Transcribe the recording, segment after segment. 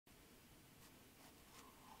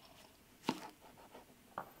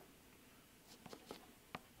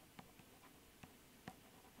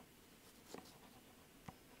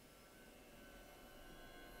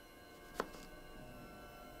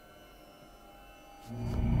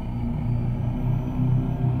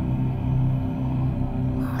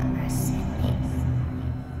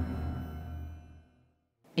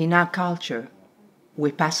In our culture,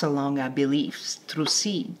 we pass along our beliefs through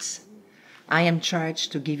seeds. I am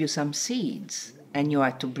charged to give you some seeds, and you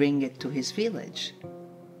are to bring it to his village.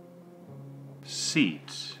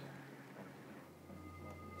 Seeds.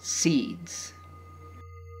 Seeds.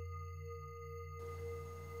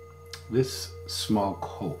 This small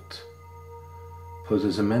cult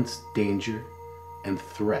poses immense danger and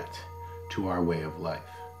threat to our way of life.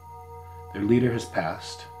 Their leader has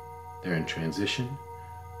passed. They're in transition,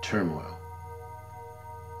 turmoil.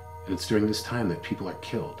 And it's during this time that people are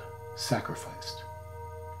killed, sacrificed.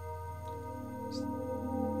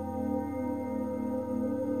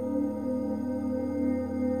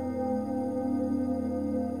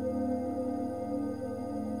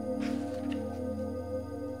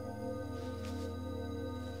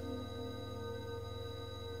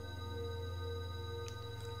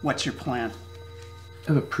 What's your plan? I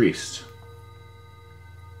have a priest,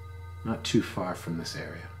 not too far from this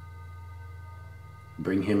area.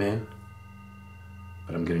 Bring him in,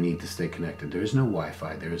 but I'm going to need to stay connected. There is no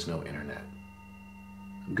Wi-Fi, there is no internet.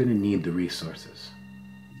 I'm going to need the resources.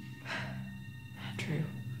 Andrew,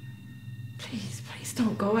 please, please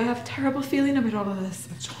don't go. I have a terrible feeling about all of this.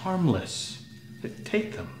 It's harmless.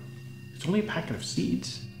 Take them. It's only a packet of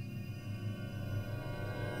seeds.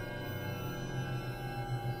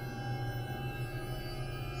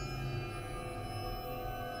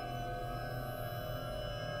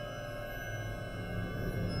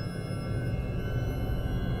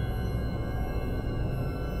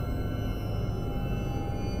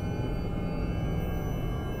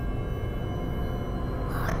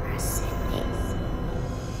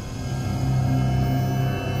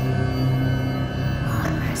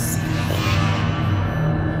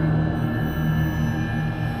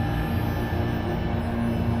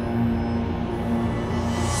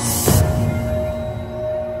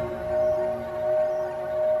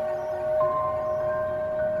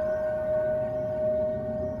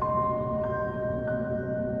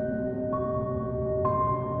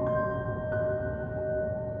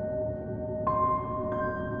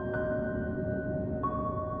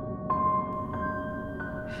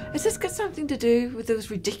 Has this got something to do with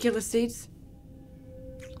those ridiculous seeds?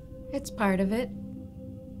 It's part of it.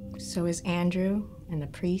 So is Andrew and the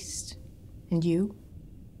priest and you.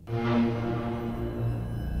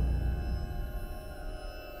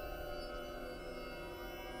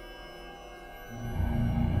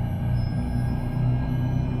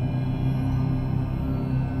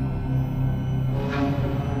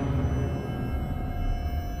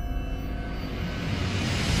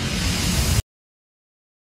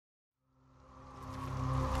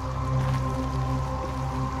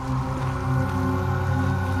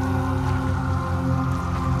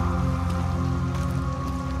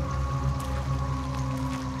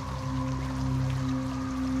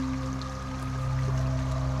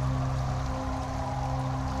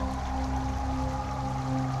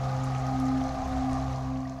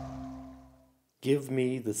 Give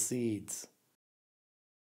me the seeds.